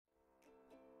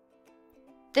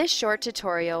This short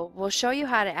tutorial will show you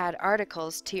how to add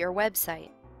articles to your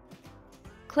website.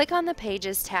 Click on the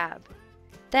Pages tab.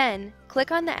 Then,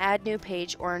 click on the Add New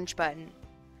Page orange button.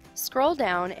 Scroll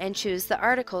down and choose the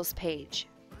Articles page.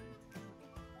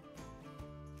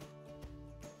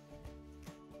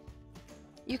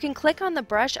 You can click on the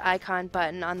brush icon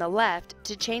button on the left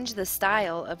to change the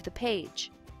style of the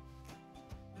page.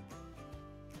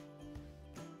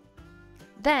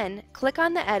 Then, click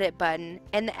on the Edit button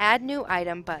and the Add New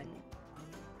Item button.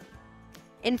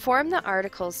 Inform the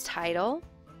article's title,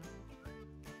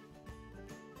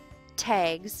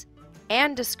 tags,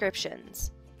 and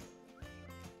descriptions.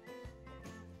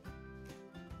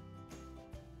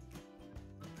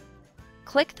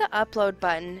 Click the Upload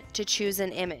button to choose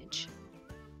an image.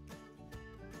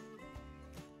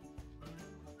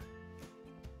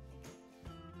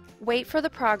 Wait for the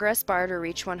progress bar to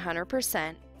reach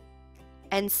 100%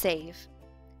 and save.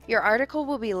 Your article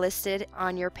will be listed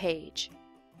on your page.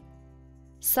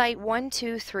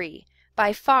 SITE123,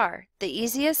 by far the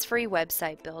easiest free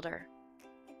website builder.